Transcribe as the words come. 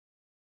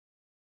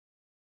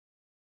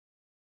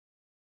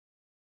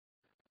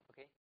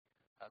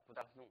Good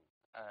afternoon.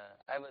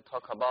 I will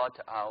talk about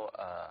our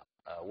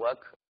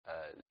work,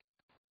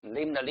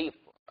 name the leaf,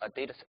 a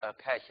data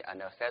cache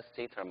and access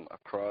system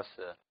across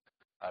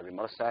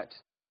remote sites.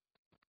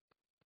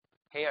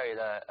 Here is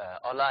the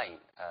outline,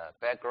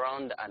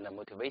 background and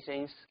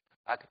motivations,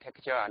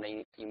 architecture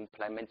and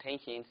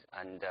implementations,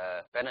 and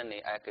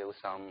finally I give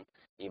some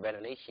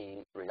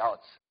evaluation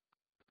results.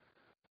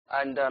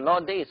 And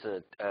nowadays,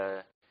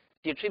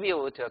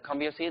 distributed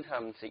compute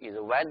systems is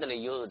widely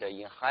used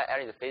in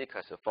high-energy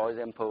physics. For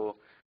example,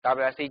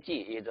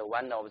 WSCG is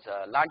one of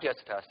the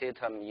largest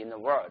systems in the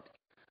world.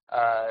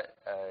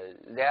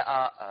 There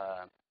are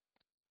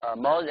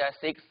more than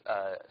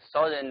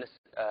 600,000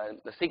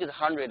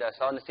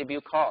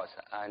 CPU cores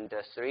and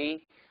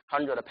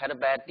 300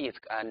 petabyte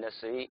disk and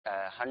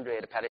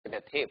 300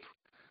 petabyte tape.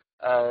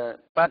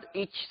 But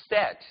each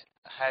set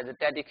has a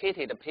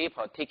dedicated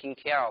people taking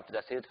care of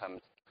the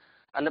systems.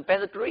 And the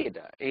best grid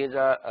is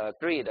a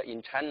grid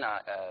in China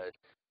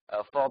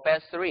for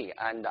best 3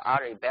 and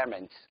other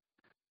environments.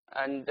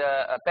 And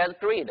best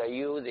grid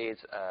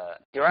uses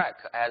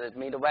direct as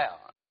middleware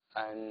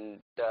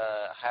and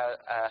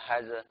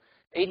has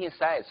 18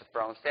 sites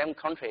from 7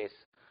 countries.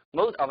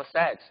 Most of the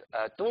sites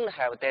don't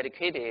have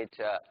dedicated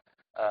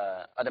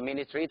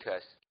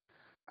administrators.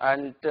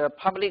 And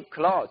public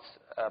clouds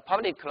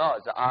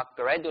are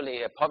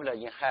gradually popular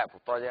in help.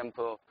 For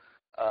example,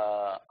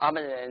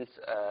 Amazon,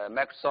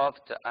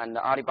 Microsoft, and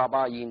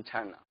Alibaba in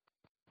China.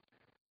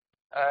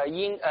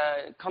 In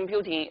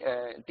computing,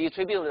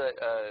 distributed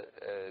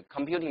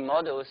computing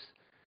models,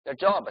 the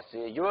job is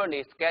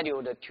usually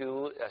scheduled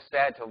to a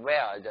set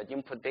where the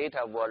input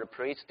data was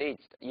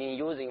pre-staged in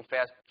using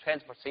file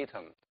transfer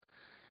system.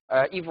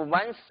 If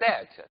one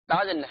set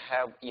doesn't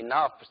have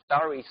enough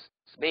storage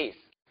space,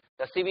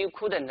 the CPU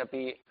couldn't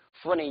be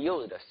fully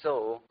used,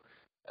 so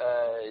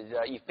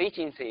the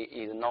efficiency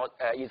is not.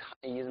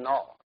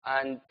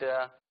 And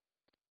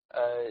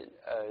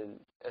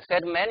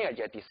set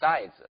manager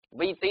decides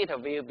which data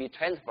will be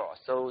transferred,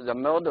 so the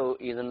model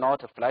is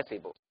not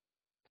flexible.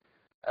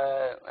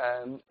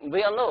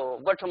 We all know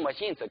virtual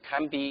machines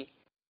can be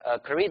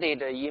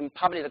created in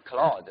public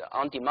cloud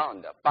on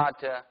demand,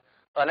 but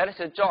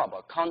analysis job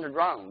can't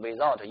run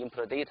without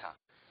input data.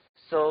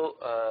 So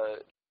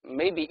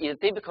maybe it's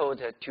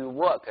difficult to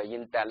work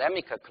in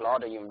dynamic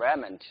cloud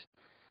environment.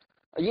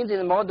 In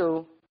this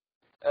model,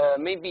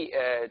 maybe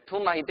too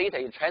much data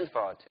is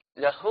transferred.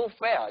 The whole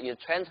file is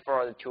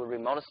transferred to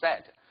remote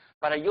site,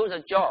 but the user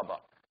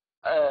job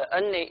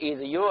only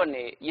is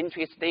usually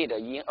interested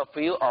in a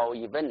few of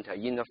events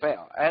in the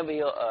file. I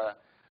will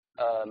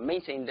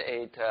mention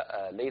it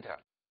later.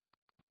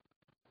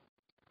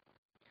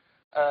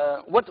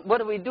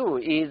 What we do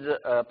is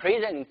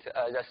present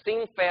the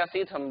same file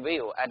system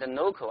view at the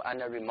local and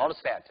the remote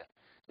site.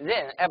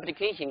 Then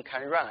application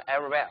can run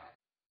everywhere.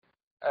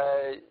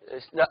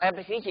 The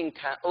application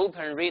can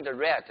open, read,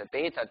 write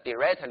data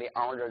directly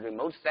on the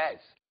remote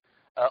sites.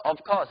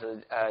 Of course,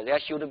 there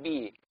should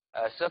be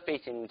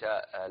sufficient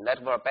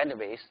network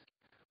bandwidth.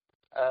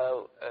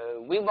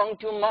 We want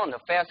to mount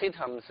file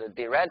systems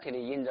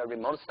directly in the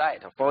remote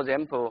site. For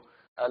example,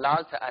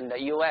 LAS and the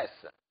EOS.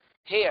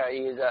 Here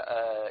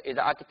is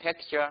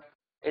architecture.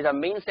 Is a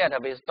main set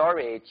with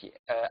storage,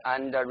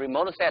 and the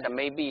remote set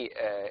maybe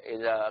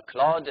is a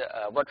cloud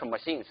virtual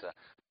machines.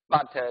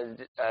 But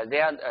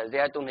they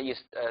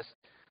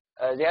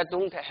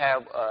don't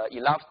have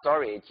enough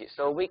storage,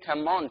 so we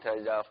can mount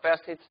the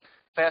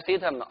file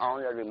system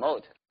on the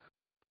remote.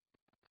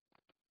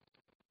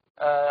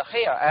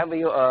 Here I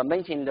will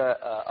mention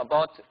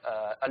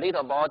a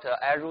little about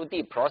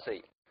RUD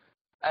proxy.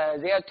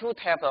 There are two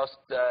types of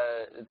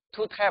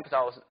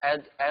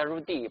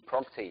RUD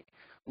proxy.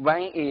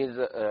 One is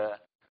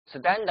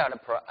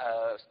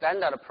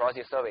standard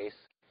proxy service.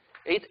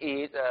 It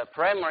is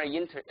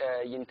primarily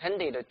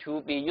intended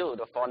to be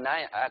used for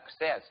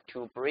non-access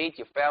to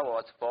bridge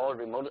firewalls for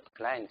remote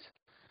clients.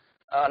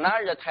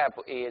 Another type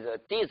is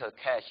disk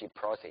cache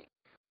proxy.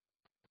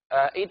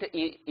 It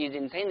is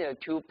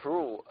intended to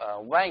prove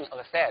when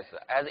access,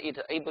 as it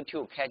is able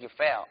to cache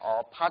file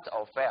or part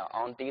of file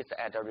on disk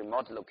at a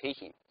remote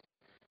location.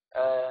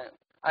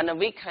 And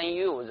we can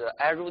use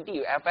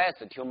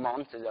RUDFS to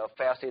mount the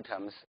file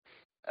systems.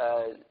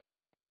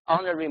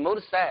 On the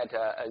remote site,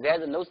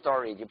 there is no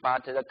storage,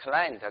 but the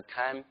client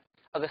can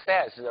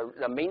access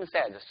the main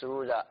site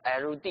through the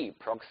RUD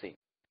proxy.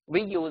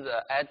 We use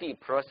RUD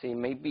proxy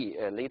maybe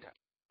later.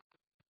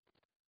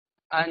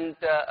 And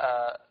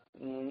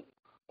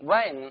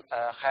WAN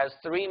has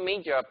 3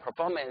 major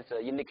performance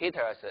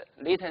indicators: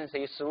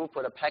 latency,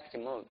 throughput,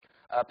 packet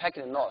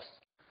loss.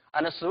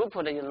 And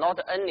throughput is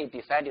not only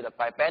decided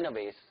by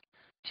bandwidth.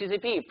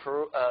 TCP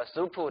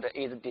throughput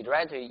is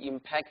directly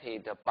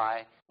impacted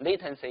by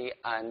latency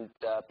and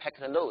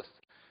packet loss.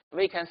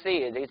 We can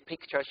see this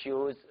picture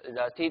shows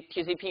the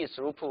TCP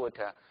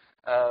throughput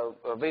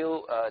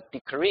will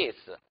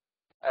decrease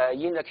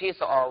in the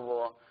case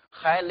of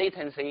high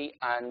latency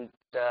and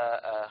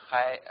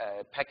high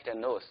packet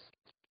loss.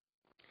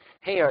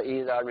 Here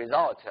is a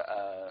result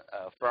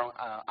from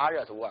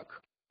others'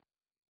 work.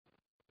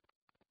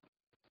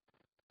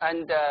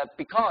 And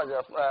because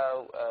of,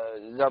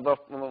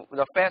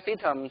 the file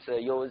systems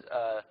use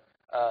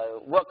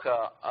work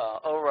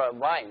over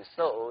wine,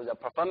 so the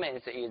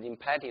performance is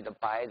impacted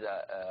by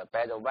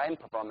the wine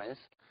performance.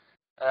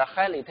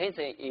 High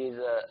latency is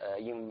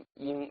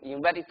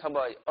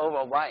inevitable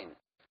over wine.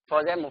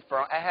 For example,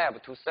 from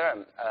Ahab to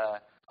CERN,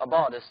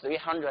 about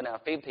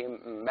 350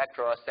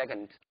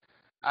 microseconds.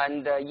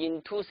 And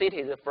in two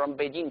cities from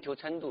Beijing to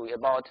Chengdu,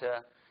 about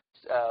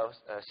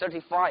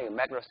 35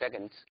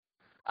 microseconds.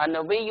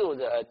 And we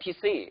use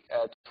TC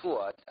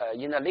tool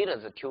in the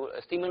literature to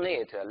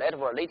simulate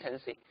lateral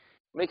latency.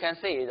 We can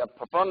see the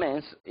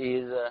performance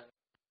is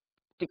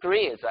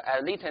decreased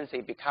as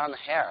latency becomes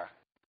higher.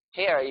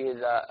 Here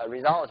is a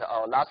result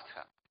of last.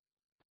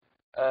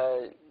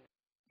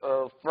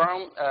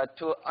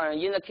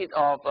 In the case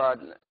of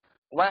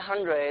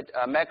 100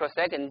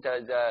 microseconds,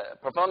 the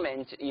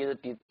performance is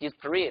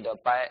decreased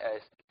by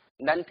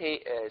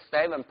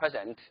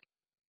 97%.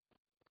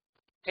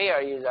 Here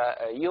is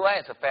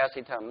US file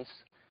systems.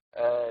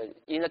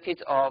 In the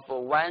case of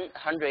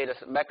 100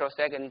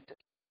 microseconds,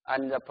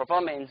 and the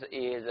performance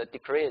is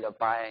decreased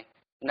by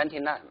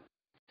 99.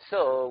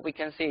 So we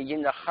can see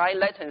in the high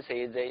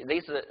latency,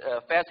 this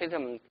file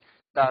system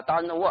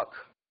doesn't work.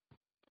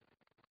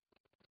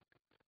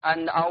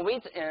 And our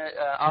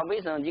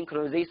vision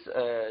includes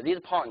these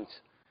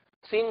points.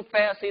 Same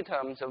file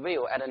systems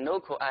view at the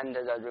local and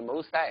the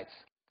remote sites.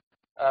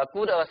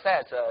 Good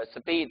access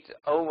speed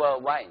over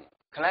wine.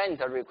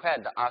 Client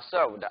requests are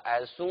served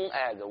as soon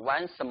as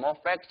one small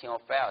fraction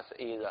of files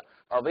is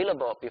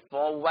available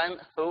before one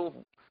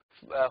whole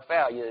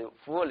file is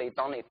fully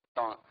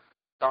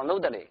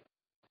downloaded.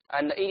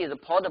 And it is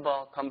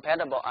portable,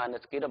 compatible, and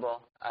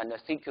scalable, and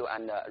secure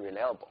and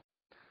reliable.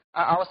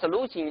 Our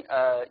solution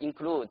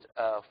includes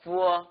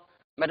full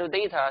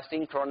metadata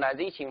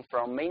synchronization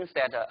from main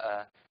set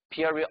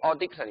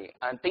periodically,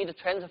 and data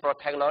transfer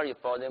technology,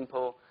 for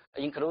example,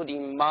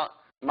 including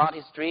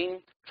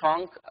multi-stream,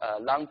 trunk,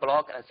 long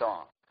block, and so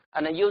on.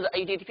 And use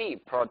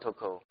HTTP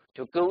protocol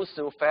to go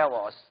through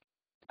firewalls,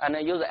 and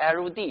use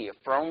ROD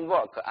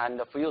framework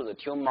and fuse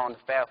to mount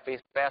file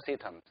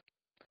systems.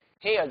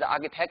 Here, the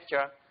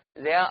architecture,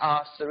 there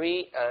are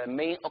three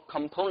main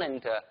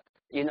components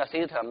in the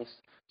systems: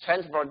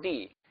 Transfer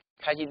D,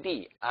 Cache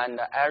D, and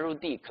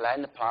ROD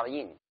client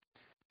plugin.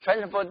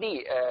 Transfer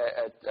D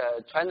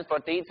transfer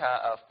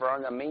data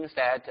from the main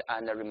site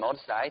and the remote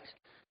site.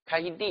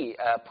 Cache D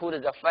put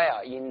the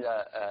file in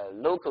the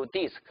local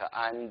disk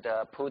and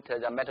put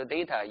the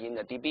metadata in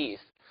the DBs.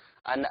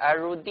 And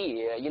ROD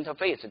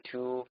interface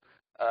to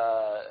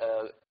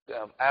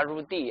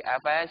ROD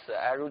FS,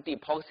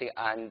 ROD proxy,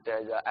 and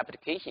the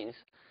applications.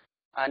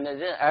 And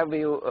then I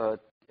will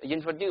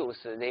introduce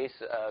these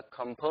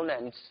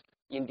components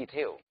in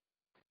detail.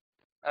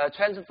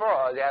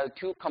 Transfer, there are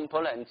two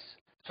components,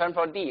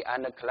 Transfer D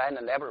and the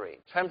client library.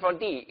 Transfer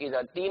D is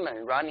a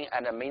daemon running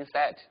at the main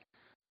site,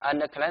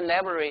 and the client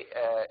library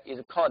is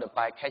called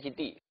by Cache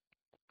D.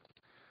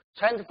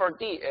 Transfer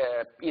D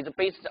is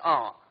based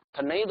on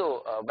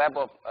Tornado web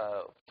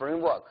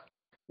framework.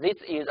 This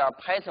is a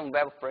Python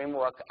web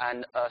framework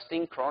and a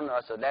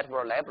synchronous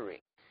network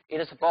library.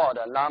 It supports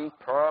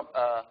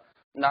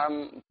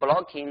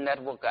non-blocking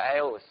network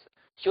IOs,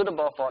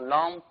 suitable for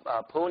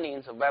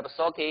long-pulling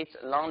WebSockets,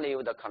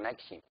 long-lived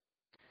connection.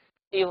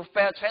 If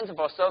file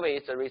transfer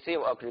service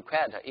receives a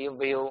request, it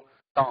will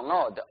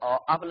download or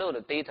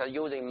upload data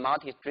using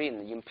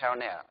multi-stream in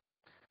parallel.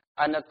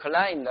 And the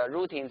client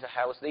routines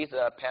have these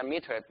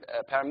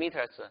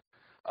parameters,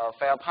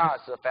 file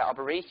paths, file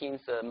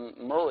operations,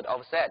 mode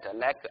offset,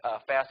 like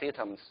file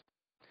systems.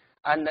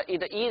 And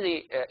it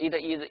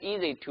is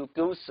easy to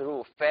go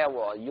through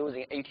firewall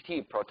using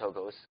HTTP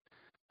protocols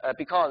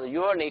because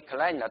usually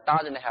client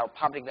doesn't have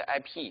public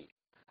IP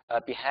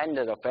behind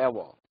the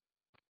firewall.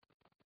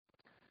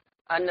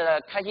 And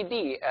Cache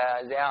D,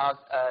 there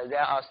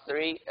are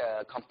three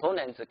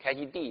components: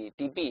 Cache D,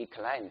 DB,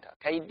 client.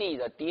 Cache D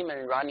is a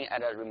daemon running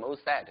at a remote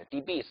site.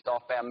 DB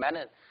stores file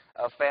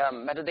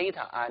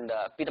metadata and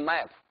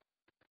bitmap.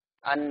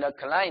 And the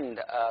client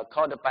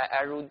called by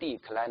ROD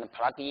client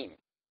plugin.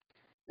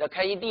 The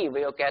Cache D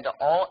will get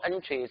all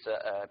entries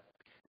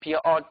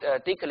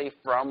periodically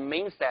from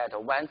main set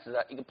once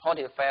the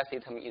exported file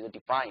system is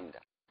defined.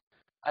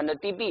 And the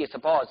DB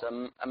supports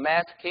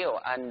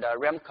MySQL and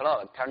RAM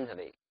cloud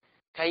currently.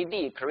 Cache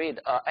D creates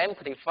an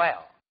empty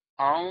file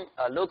on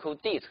a local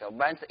disk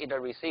once it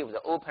receives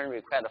the open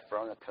request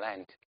from the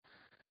client.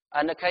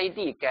 And the Cache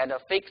D gets a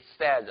fixed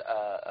size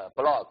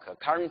block,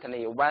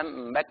 currently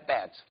 1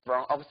 megabyte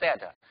from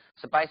offset,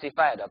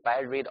 specified by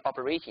read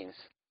operations.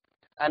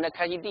 And the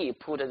Cache D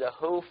put the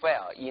whole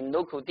file in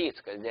local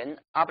disk, then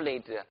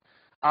upload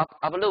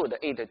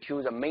it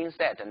to the main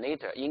set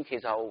later in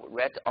case of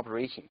read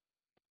operation.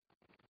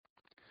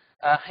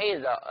 Here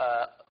is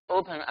the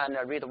open and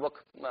read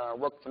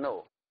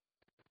workflow.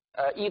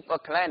 If a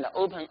client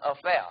opens a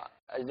file,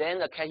 then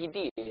the Cache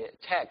D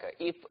checks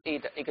if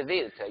it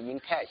exists in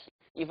cache.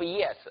 If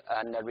yes,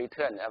 and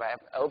return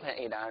open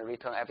it and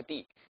return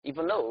FD. If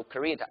no,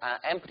 create an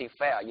empty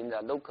file in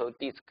the local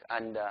disk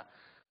and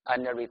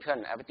and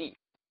return FD.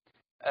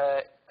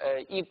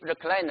 If the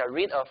client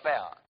read a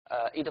file,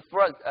 it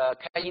first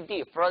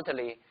CAT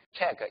firstly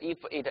check if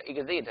it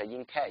exists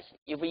in cache.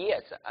 If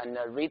yes, and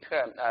read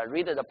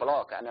the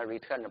block and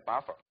return the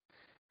buffer.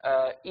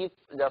 If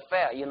the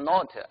file is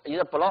not, if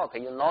the block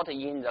is not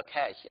in the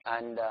cache,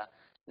 and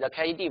the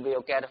CAT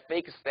will get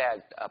fixed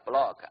that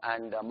block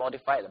and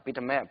modify the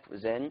bitmap,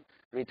 then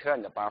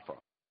return the buffer.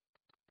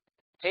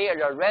 Here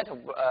the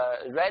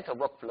write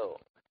workflow.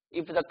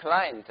 If the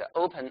client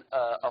open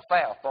a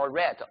file for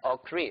write or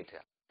create,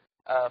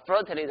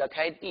 firstly the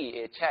CAT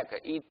check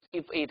if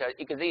it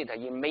exists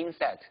in main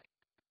set.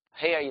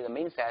 Here is the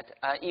main set,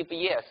 and if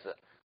yes,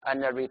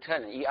 and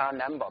return ER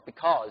number,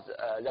 because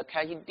the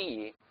CAT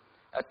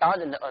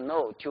doesn't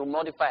allow to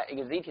modify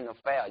existing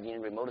file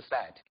in remote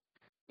set.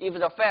 If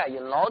the file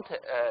is not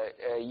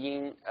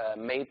in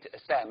main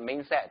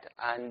set,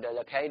 and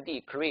the CAT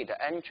create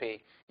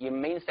entry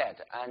in main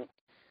set, and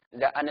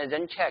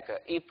then check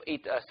if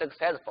it is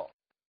successful.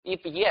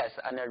 If yes,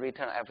 and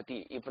return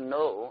FD. If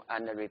no,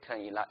 and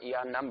return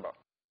ER number.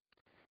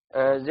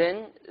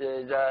 Then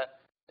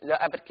the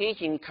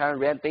application can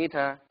read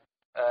data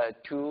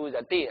to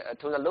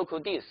the local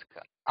disk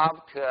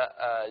after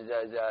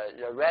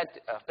the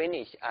read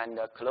finish, and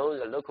close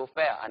the local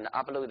file and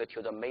upload it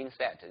to the main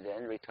set,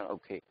 then return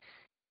OK.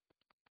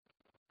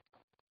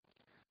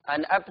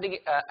 And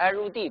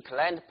RUD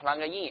client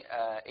plugin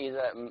is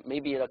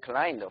maybe the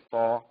client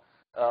for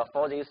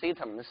these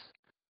systems,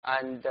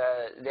 and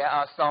there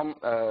are some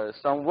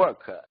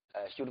work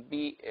should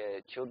be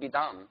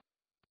done.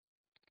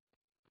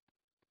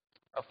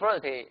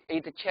 First,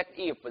 it checks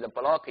if the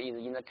block is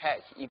in the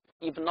cache.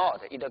 If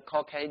not, it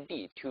calls CAT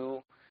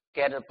to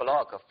get a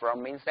block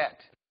from main set.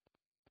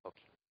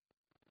 Okay.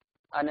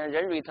 And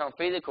then return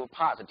physical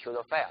path to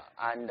the file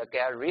and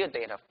get real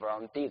data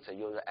from this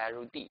user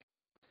RUD.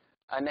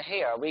 And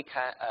here we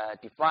can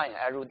define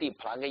RUD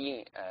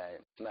plugin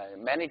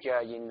manager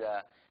in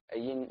the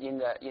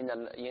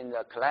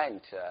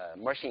client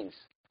machines.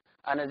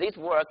 And this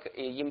work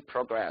is in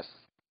progress.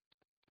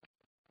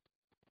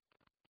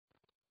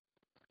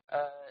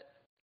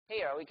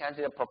 Here we can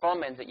see the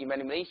performance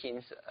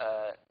evaluations.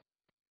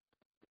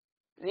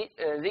 The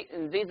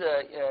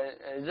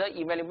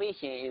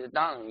evaluation is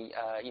done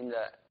in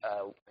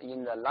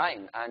the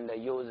line and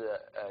use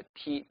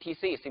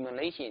TC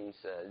simulations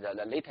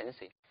the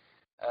latency.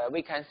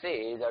 We can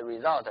see the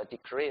result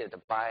decreased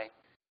by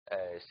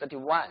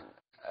 31.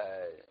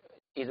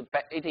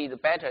 It is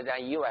better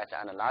than US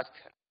and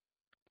Alaska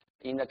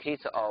in the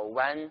case of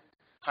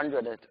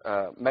 100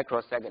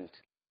 microseconds.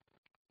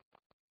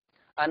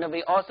 And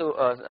we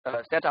also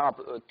set up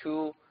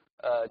two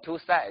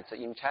sites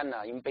in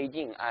China, in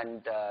Beijing,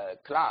 and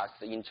class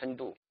in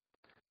Chengdu.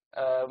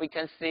 We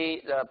can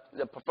see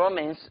the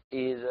performance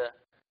is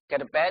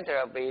get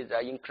better with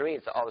the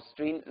increase of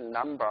stream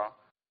number,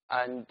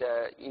 and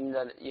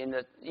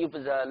if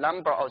the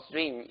number of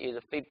stream is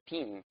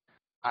 15,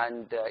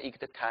 and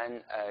it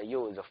can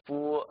use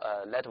full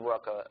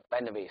network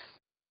bandwidth.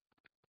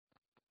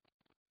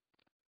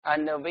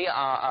 And we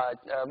are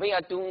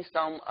doing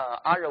some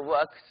other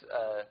works.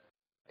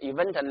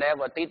 Event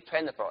level data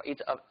transfer.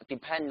 It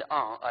depends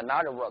on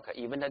another work,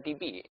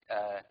 EventDB.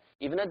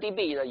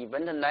 EventDB is an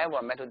event level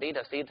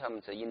metadata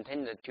systems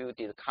intended to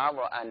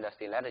discover and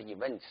select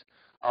events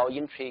of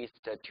interest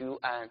to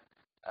an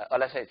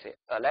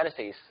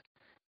analysis.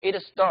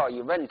 It stores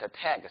event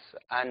tags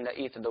and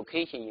its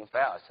location in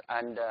files,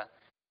 and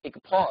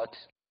exports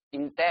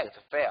index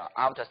file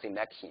after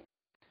selection.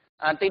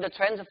 And data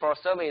transfer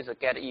service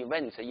get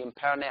events in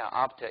parallel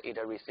after it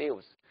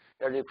receives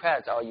the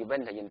request of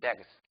event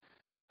index.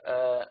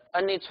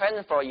 Any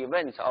transfer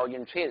events are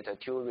interested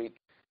to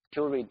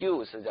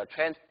reduce the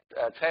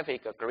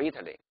traffic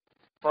greatly.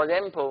 For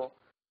example,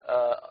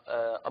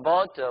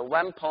 about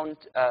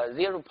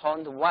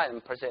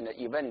 0.1%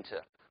 event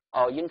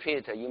are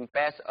interested in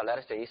best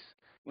analysis.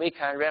 We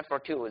can refer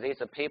to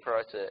these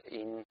papers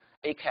in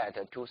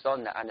ACAT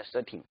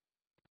 2013.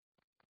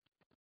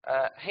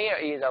 Here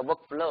is a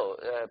workflow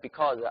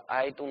because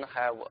I don't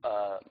have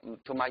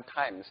too much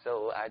time,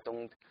 so I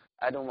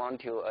don't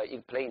want to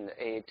explain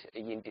it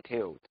in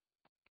detail.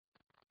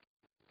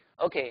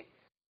 Okay,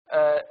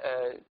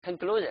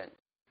 conclusion.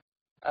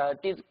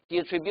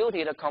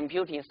 Distributed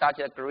computing such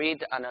as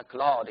grid and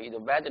cloud is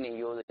widely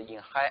used in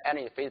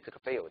high-energy physics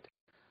field,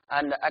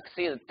 and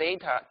access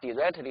data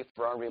directly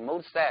from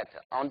remote set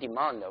on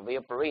demand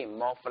will bring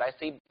more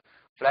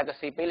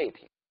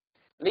flexibility.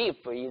 Leaf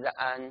is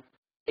an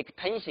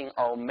extension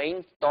of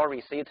main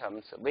storage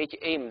systems, which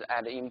aims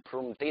at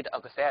improving data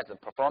access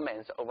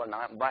performance over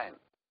time.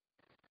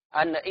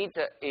 And it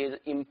is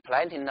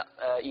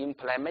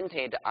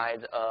implemented as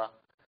a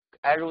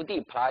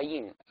RUD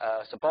plugin,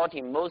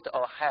 supporting most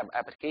of HAB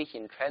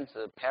applications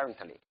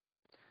transparently.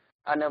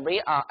 And we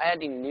are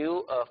adding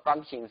new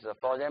functions,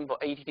 for example,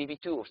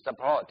 HTTP2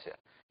 support,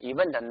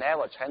 event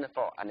level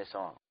transfer, and so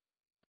on.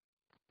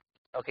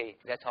 Okay,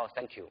 that's all.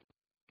 Thank you.